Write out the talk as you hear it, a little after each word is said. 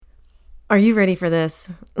Are you ready for this?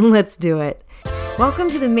 Let's do it. Welcome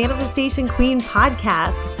to the Manifestation Queen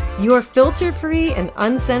podcast, your filter-free and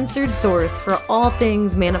uncensored source for all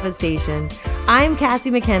things manifestation. I'm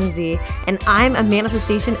Cassie McKenzie, and I'm a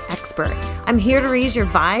manifestation expert. I'm here to raise your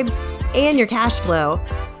vibes and your cash flow.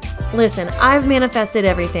 Listen, I've manifested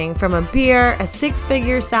everything from a beer, a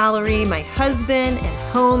six-figure salary, my husband,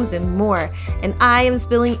 and homes, and more. And I am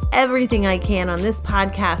spilling everything I can on this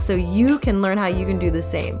podcast so you can learn how you can do the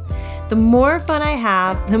same. The more fun I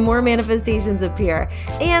have, the more manifestations appear,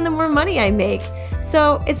 and the more money I make.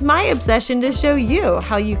 So it's my obsession to show you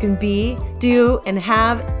how you can be, do, and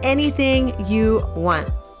have anything you want.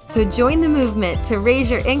 So join the movement to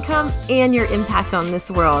raise your income and your impact on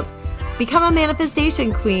this world. Become a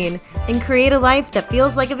manifestation queen and create a life that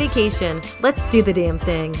feels like a vacation. Let's do the damn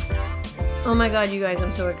thing. Oh my God, you guys,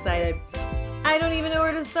 I'm so excited. I don't even know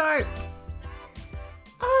where to start.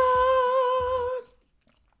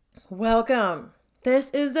 Welcome.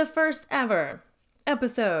 This is the first ever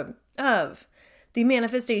episode of the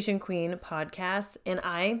Manifestation Queen podcast, and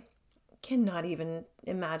I cannot even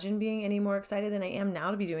imagine being any more excited than I am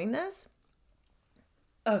now to be doing this.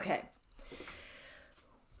 Okay.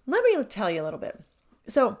 Let me tell you a little bit.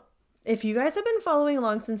 So, if you guys have been following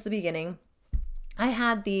along since the beginning, I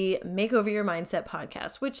had the Makeover Your Mindset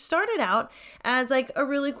podcast, which started out as like a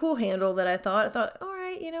really cool handle that I thought, all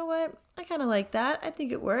right, you know what? I kind of like that. I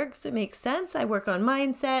think it works. It makes sense. I work on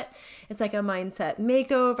mindset. It's like a mindset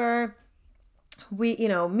makeover.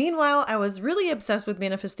 Meanwhile, I was really obsessed with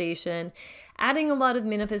manifestation, adding a lot of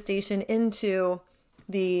manifestation into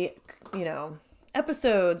the,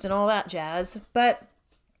 episodes and all that jazz. But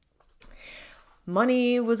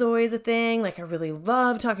money was always a thing. Like, I really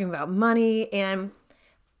love talking about money. And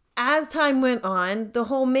as time went on, the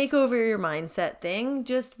whole makeover your mindset thing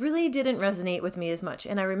just really didn't resonate with me as much.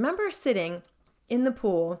 And I remember sitting in the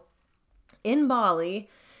pool in Bali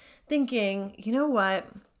thinking, you know what?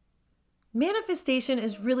 Manifestation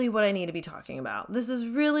is really what I need to be talking about. This is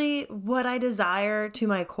really what I desire to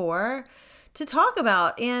my core to talk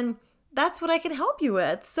about. And that's what I can help you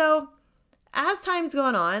with. So as time's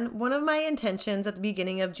gone on, one of my intentions at the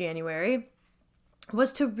beginning of January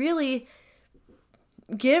was to really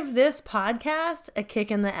give this podcast a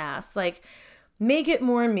kick in the ass. Like, make it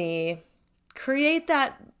more me, create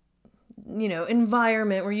that,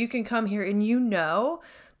 environment where you can come here and you know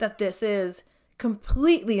that this is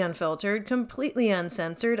completely unfiltered, completely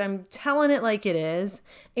uncensored. I'm telling it like it is.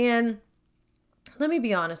 And let me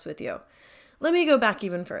be honest with you. Let me go back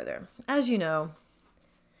even further. As you know,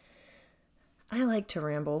 I like to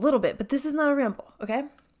ramble a little bit, but this is not a ramble, okay?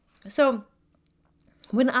 So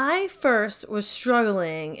when I first was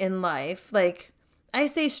struggling in life, like, I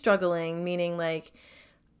say struggling, meaning like,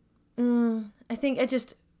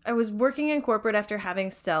 I was working in corporate after having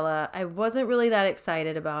Stella. I wasn't really that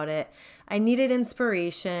excited about it. I needed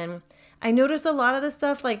inspiration. I noticed a lot of the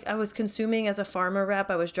stuff like I was consuming as a pharma rep.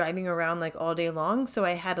 I was driving around like all day long. So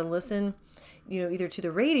I had to listen, either to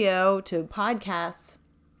the radio, to podcasts,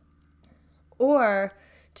 or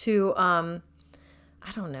to, like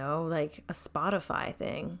a Spotify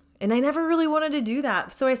thing. And I never really wanted to do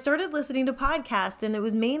that. So I started listening to podcasts, and it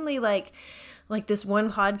was mainly like this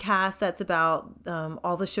one podcast that's about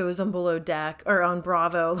all the shows on Below Deck or on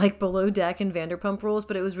Bravo, like Below Deck and Vanderpump Rules,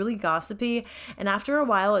 but it was really gossipy. And after a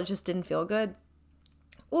while, it just didn't feel good.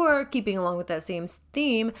 Or keeping along with that same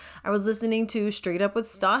theme, I was listening to Straight Up with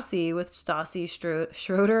Stassi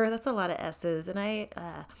Schroeder. That's a lot of S's.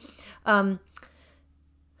 And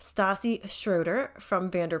Stassi Schroeder from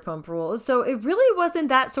Vanderpump Rules. So it really wasn't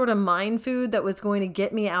that sort of mind food that was going to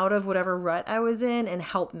get me out of whatever rut I was in and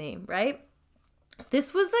help me, right?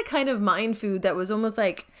 This was the kind of mind food that was almost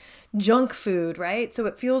like junk food, right? So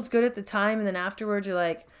it feels good at the time, and then afterwards you're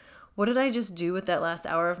like, what did I just do with that last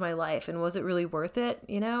hour of my life? And was it really worth it,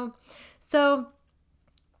 So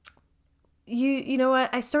you know what?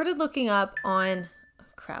 I started looking up on...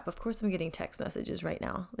 Crap, of course I'm getting text messages right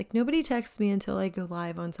now. Like, nobody texts me until I go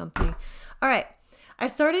live on something. All right. I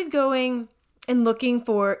started going and looking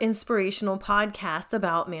for inspirational podcasts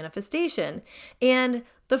about manifestation. And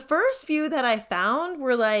the first few that I found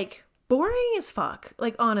were like boring as fuck.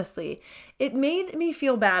 Like, honestly, it made me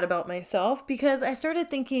feel bad about myself because I started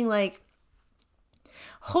thinking like,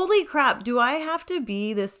 holy crap, do I have to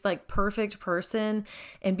be this like perfect person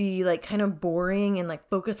and be like kind of boring and like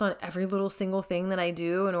focus on every little single thing that I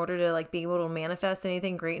do in order to like be able to manifest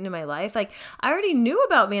anything great into my life? Like, I already knew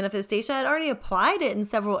about manifestation. I'd already applied it in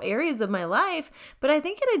several areas of my life, but I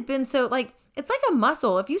think it had been so like, it's like a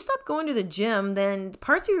muscle. If you stop going to the gym, then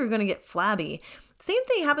parts of you are going to get flabby. Same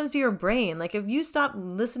thing happens to your brain. Like, if you stop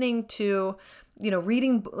listening to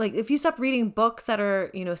reading, like if you stop reading books that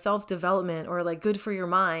are, self-development or like good for your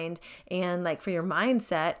mind and like for your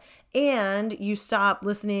mindset, and you stop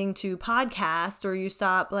listening to podcasts, or you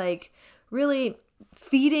stop like really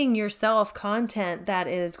feeding yourself content that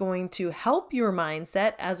is going to help your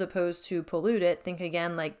mindset as opposed to pollute it. Think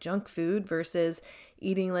again, like junk food versus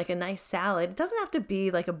eating like a nice salad. It doesn't have to be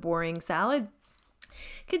like a boring salad.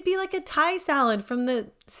 Could be like a Thai salad from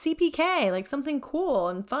the CPK, like something cool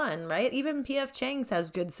and fun, right? Even PF Chang's has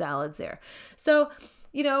good salads there. So,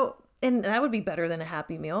 and that would be better than a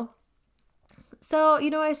Happy Meal. So,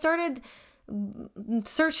 I started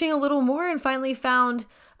searching a little more and finally found,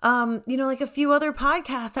 like a few other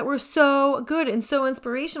podcasts that were so good and so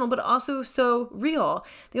inspirational, but also so real.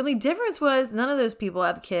 The only difference was none of those people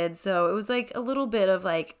have kids. So it was like a little bit of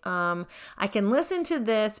like, I can listen to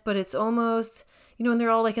this, but it's almost, and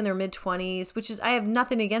they're all like in their mid-20s, which is, I have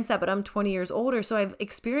nothing against that, but I'm 20 years older. So I've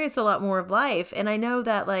experienced a lot more of life. And I know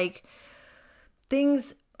that like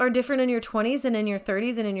things are different in your 20s and in your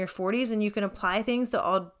 30s and in your 40s. And you can apply things to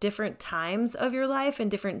all different times of your life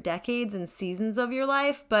and different decades and seasons of your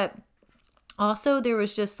life. But also there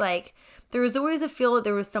was always a feel that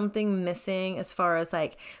there was something missing as far as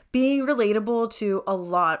like being relatable to a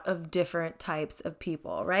lot of different types of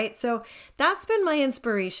people, right? So that's been my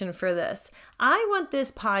inspiration for this. I want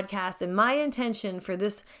this podcast, and my intention for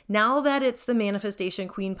this, now that it's the Manifestation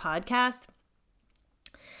Queen podcast,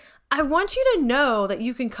 I want you to know that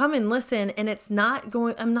you can come and listen, and I'm not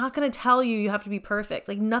going to tell you have to be perfect.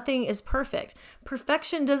 Like nothing is perfect.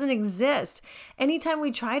 Perfection doesn't exist. Anytime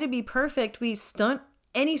we try to be perfect, we stunt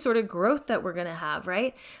any sort of growth that we're going to have,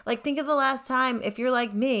 right? Like think of the last time, if you're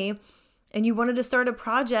like me and you wanted to start a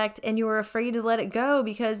project and you were afraid to let it go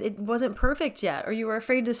because it wasn't perfect yet, or you were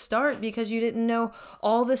afraid to start because you didn't know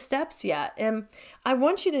all the steps yet. And I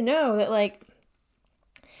want you to know that like,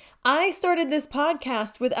 I started this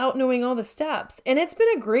podcast without knowing all the steps, and it's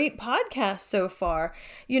been a great podcast so far,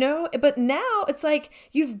 but now it's like,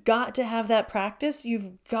 you've got to have that practice.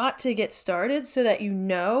 You've got to get started so that you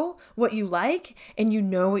know what you like and you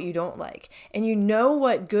know what you don't like, and you know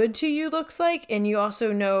what good to you looks like. And you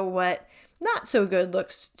also know what not so good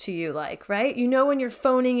looks to you like, right? You know when you're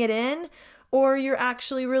phoning it in or you're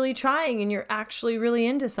actually really trying and you're actually really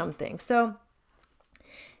into something. So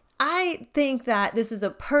I think that this is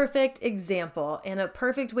a perfect example and a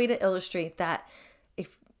perfect way to illustrate that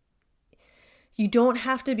if you don't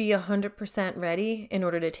have to be 100% ready in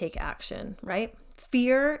order to take action, right?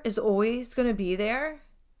 Fear is always going to be there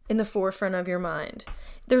in the forefront of your mind.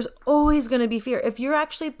 There's always going to be fear. If you're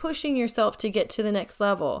actually pushing yourself to get to the next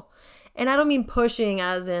level, and I don't mean pushing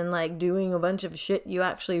as in like doing a bunch of shit you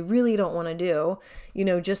actually really don't want to do,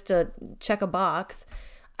 just to check a box.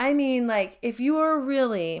 I mean, like, if you have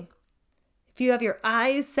your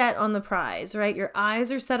eyes set on the prize, right? Your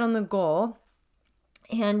eyes are set on the goal,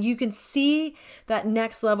 and you can see that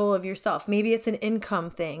next level of yourself. Maybe it's an income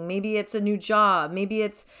thing. Maybe it's a new job. Maybe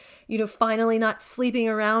it's, finally not sleeping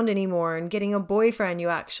around anymore and getting a boyfriend you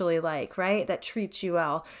actually like, right? That treats you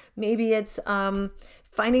well. Maybe it's,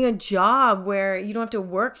 finding a job where you don't have to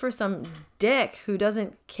work for some dick who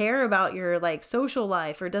doesn't care about your like social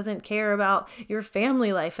life or doesn't care about your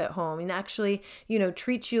family life at home, and actually,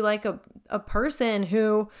 treats you like a person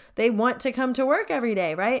who they want to come to work every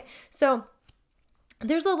day, right? So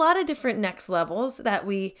there's a lot of different next levels that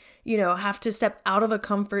we, have to step out of a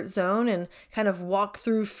comfort zone and kind of walk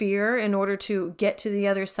through fear in order to get to the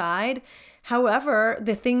other side. However,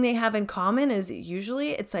 the thing they have in common is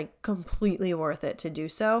usually it's like completely worth it to do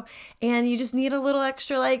so. And you just need a little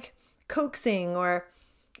extra like coaxing or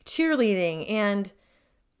cheerleading and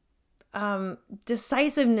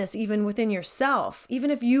decisiveness even within yourself. Even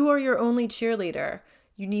if you are your only cheerleader,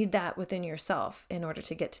 you need that within yourself in order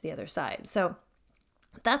to get to the other side. So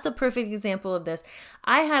that's a perfect example of this.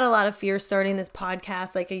 I had a lot of fear starting this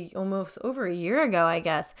podcast like almost over a year ago, I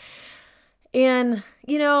guess. And,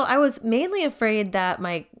 I was mainly afraid that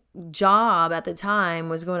my job at the time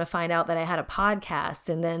was going to find out that I had a podcast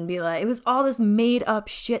and then be like, it was all this made up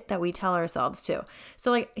shit that we tell ourselves too.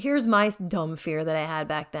 So like, here's my dumb fear that I had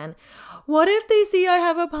back then. What if they see I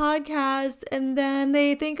have a podcast and then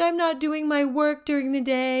they think I'm not doing my work during the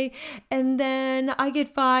day and then I get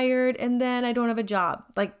fired and then I don't have a job?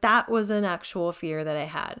 Like that was an actual fear that I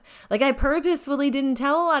had. Like I purposefully didn't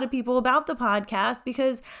tell a lot of people about the podcast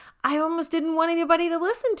because I almost didn't want anybody to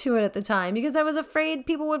listen to it at the time because I was afraid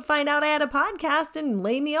people would find out I had a podcast and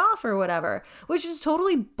lay me off or whatever, which is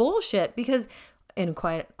totally bullshit because, and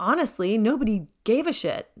quite honestly, nobody gave a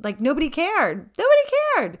shit. Like nobody cared. Nobody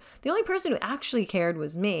cared. The only person who actually cared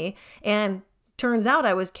was me, and turns out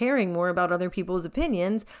I was caring more about other people's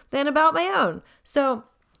opinions than about my own. So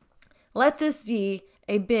let this be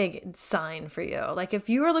a big sign for you. Like if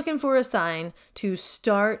you are looking for a sign to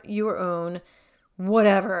start your own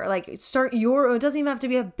whatever, like start your own, it doesn't even have to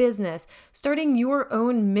be a business, starting your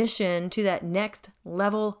own mission to that next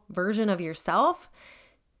level version of yourself,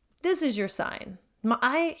 this is your sign.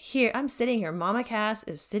 I'm sitting here, Mama Cass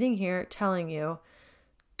is sitting here telling you,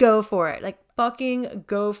 go for it. Like fucking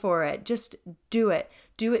go for it. Just do it.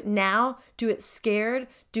 Do it now. Do it scared.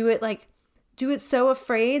 Do it so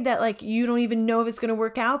afraid that like you don't even know if it's going to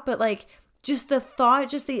work out, but like just the thought,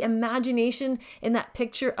 just the imagination in that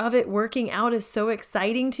picture of it working out is so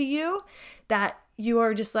exciting to you that you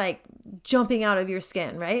are just like jumping out of your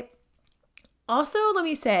skin, right? Also, let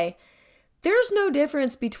me say, there's no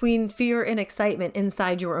difference between fear and excitement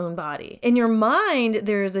inside your own body. In your mind,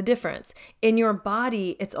 there's a difference. In your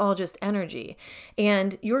body, it's all just energy.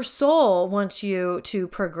 And your soul wants you to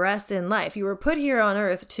progress in life. You were put here on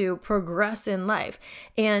earth to progress in life.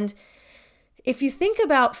 And if you think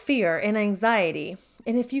about fear and anxiety,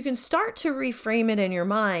 and if you can start to reframe it in your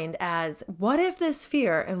mind as, what if this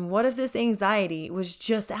fear and what if this anxiety was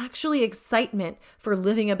just actually excitement for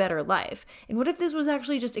living a better life? And what if this was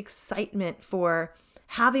actually just excitement for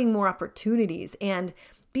having more opportunities and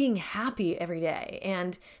being happy every day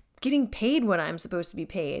and getting paid when I'm supposed to be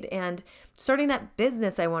paid and starting that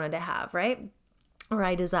business I wanted to have, right? Or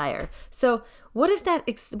I desire. So what if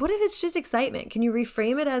it's just excitement? Can you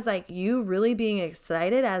reframe it as like you really being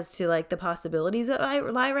excited as to like the possibilities that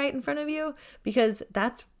lie right in front of you? Because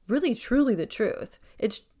that's really truly the truth.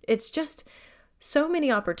 It's just so many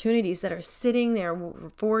opportunities that are sitting there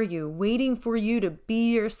for you, waiting for you to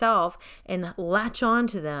be yourself and latch on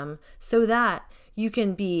to them so that you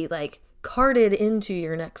can be like carted into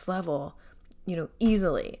your next level,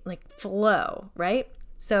 easily, like flow, right?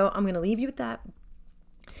 So I'm going to leave you with that.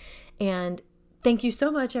 And thank you so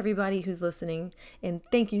much, everybody who's listening. And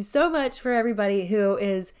thank you so much for everybody who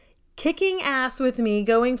is kicking ass with me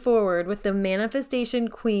going forward with the Manifestation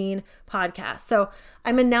Queen podcast. So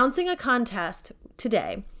I'm announcing a contest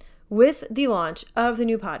today with the launch of the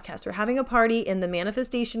new podcast. We're having a party in the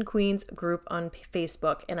Manifestation Queens group on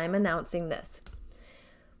Facebook, and I'm announcing this.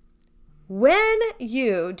 When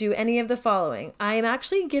you do any of the following, I am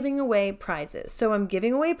actually giving away prizes. So I'm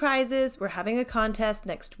giving away prizes. We're having a contest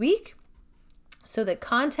next week. So the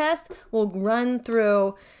contest will run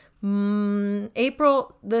through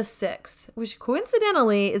April the 6th, which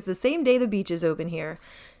coincidentally is the same day the beaches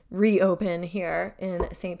reopen here in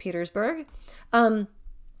St. Petersburg.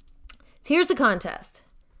 Here's the contest.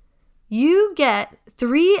 You get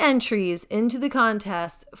 3 entries into the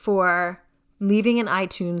contest for leaving an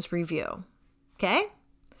iTunes review. Okay?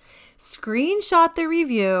 Screenshot the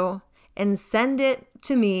review and send it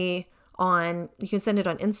to me you can send it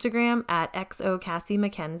on Instagram at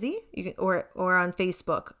XOCassieMcKenzie, or on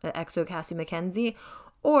Facebook at XOCassieMcKenzie,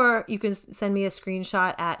 or you can send me a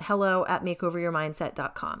screenshot at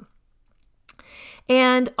hello@makeoveryourmindset.com.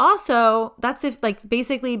 And also, that's if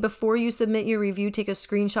basically before you submit your review, take a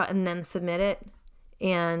screenshot and then submit it,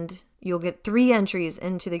 and you'll get 3 entries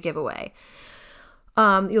into the giveaway.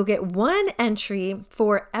 You'll get 1 entry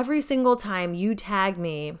for every single time you tag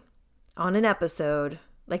me on an episode.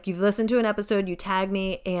 Like you've listened to an episode, you tag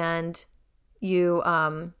me, and you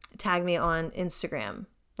tag me on Instagram,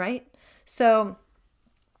 right? So,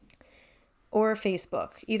 or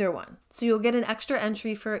Facebook, either one. So you'll get an extra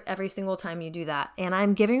entry for every single time you do that. And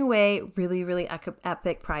I'm giving away really, really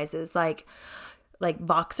epic prizes like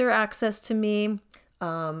Voxer access to me,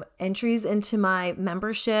 entries into my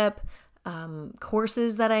membership,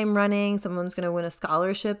 courses that I'm running. Someone's going to win a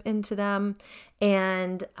scholarship into them,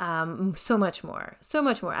 and so much more.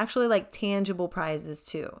 Actually, like tangible prizes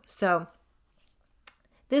too. So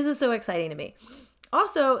this is so exciting to me.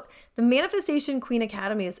 Also, the Manifestation Queen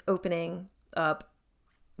Academy is opening up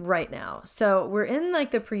right now. So we're in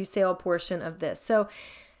like the pre-sale portion of this. So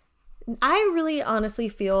I really honestly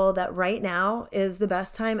feel that right now is the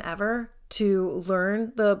best time ever to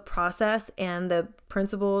learn the process and the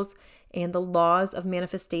principles and the laws of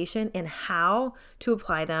manifestation and how to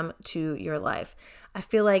apply them to your life. I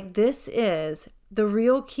feel like this is the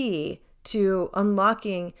real key to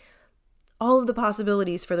unlocking all of the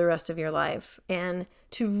possibilities for the rest of your life and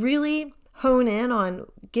to really hone in on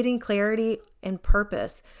getting clarity and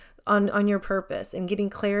purpose on your purpose and getting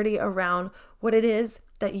clarity around what it is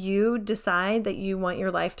that you decide that you want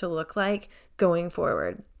your life to look like going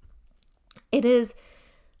forward. It is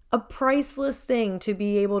a priceless thing to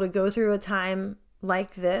be able to go through a time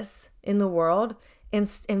like this in the world and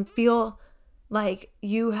feel like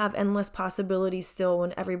you have endless possibilities still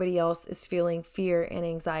when everybody else is feeling fear and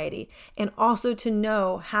anxiety. And also to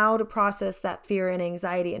know how to process that fear and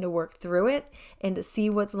anxiety and to work through it and to see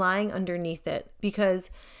what's lying underneath it. Because,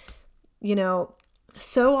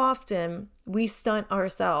 so often we stunt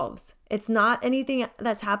ourselves. It's not anything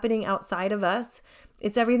that's happening outside of us.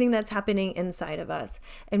 It's everything that's happening inside of us.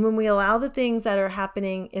 And when we allow the things that are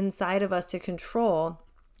happening inside of us to control,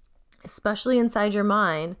 especially inside your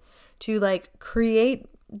mind, to create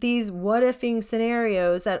these what-ifing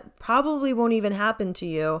scenarios that probably won't even happen to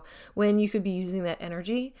you, when you could be using that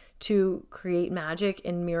energy to create magic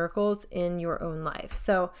and miracles in your own life.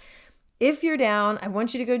 So if you're down, I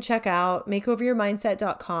want you to go check out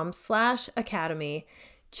makeoveryourmindset.com/academy.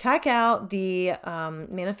 Check out the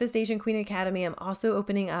Manifestation Queen Academy. I'm also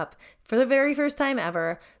opening up, for the very first time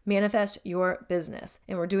ever, Manifest Your Business.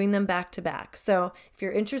 And we're doing them back to back. So if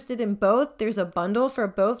you're interested in both, there's a bundle for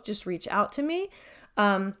both. Just reach out to me.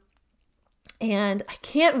 And I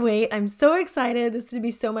can't wait. I'm so excited. This is going to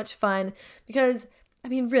be so much fun because,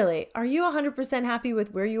 really, are you 100% happy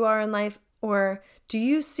with where you are in life? Or do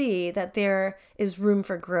you see that there is room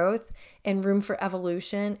for growth and room for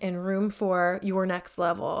evolution and room for your next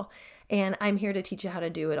level? And I'm here to teach you how to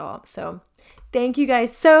do it all. So thank you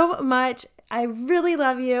guys so much. I really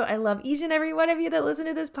love you. I love each and every one of you that listen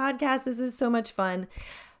to this podcast. This is so much fun.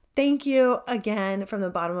 Thank you again from the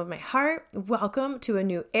bottom of my heart. Welcome to a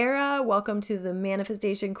new era. Welcome to the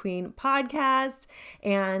Manifestation Queen podcast.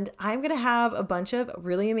 And I'm going to have a bunch of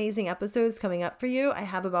really amazing episodes coming up for you. I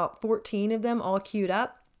have about 14 of them all queued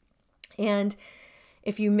up. And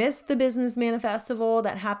if you missed the Business Manifestival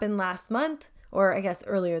that happened last month, or I guess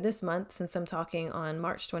earlier this month, since I'm talking on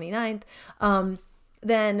March 29th,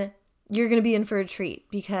 then you're going to be in for a treat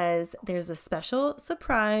because there's a special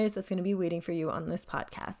surprise that's going to be waiting for you on this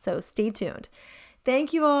podcast. So stay tuned.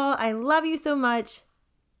 Thank you all. I love you so much.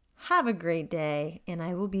 Have a great day, and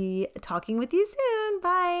I will be talking with you soon.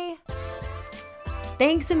 Bye.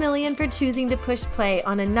 Thanks a million for choosing to push play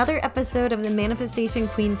on another episode of the Manifestation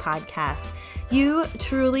Queen podcast. You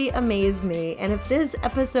truly amaze me, and if this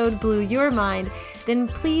episode blew your mind, then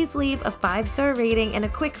please leave a 5-star rating and a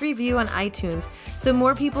quick review on iTunes so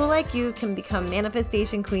more people like you can become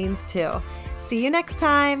manifestation queens too. See you next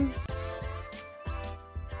time.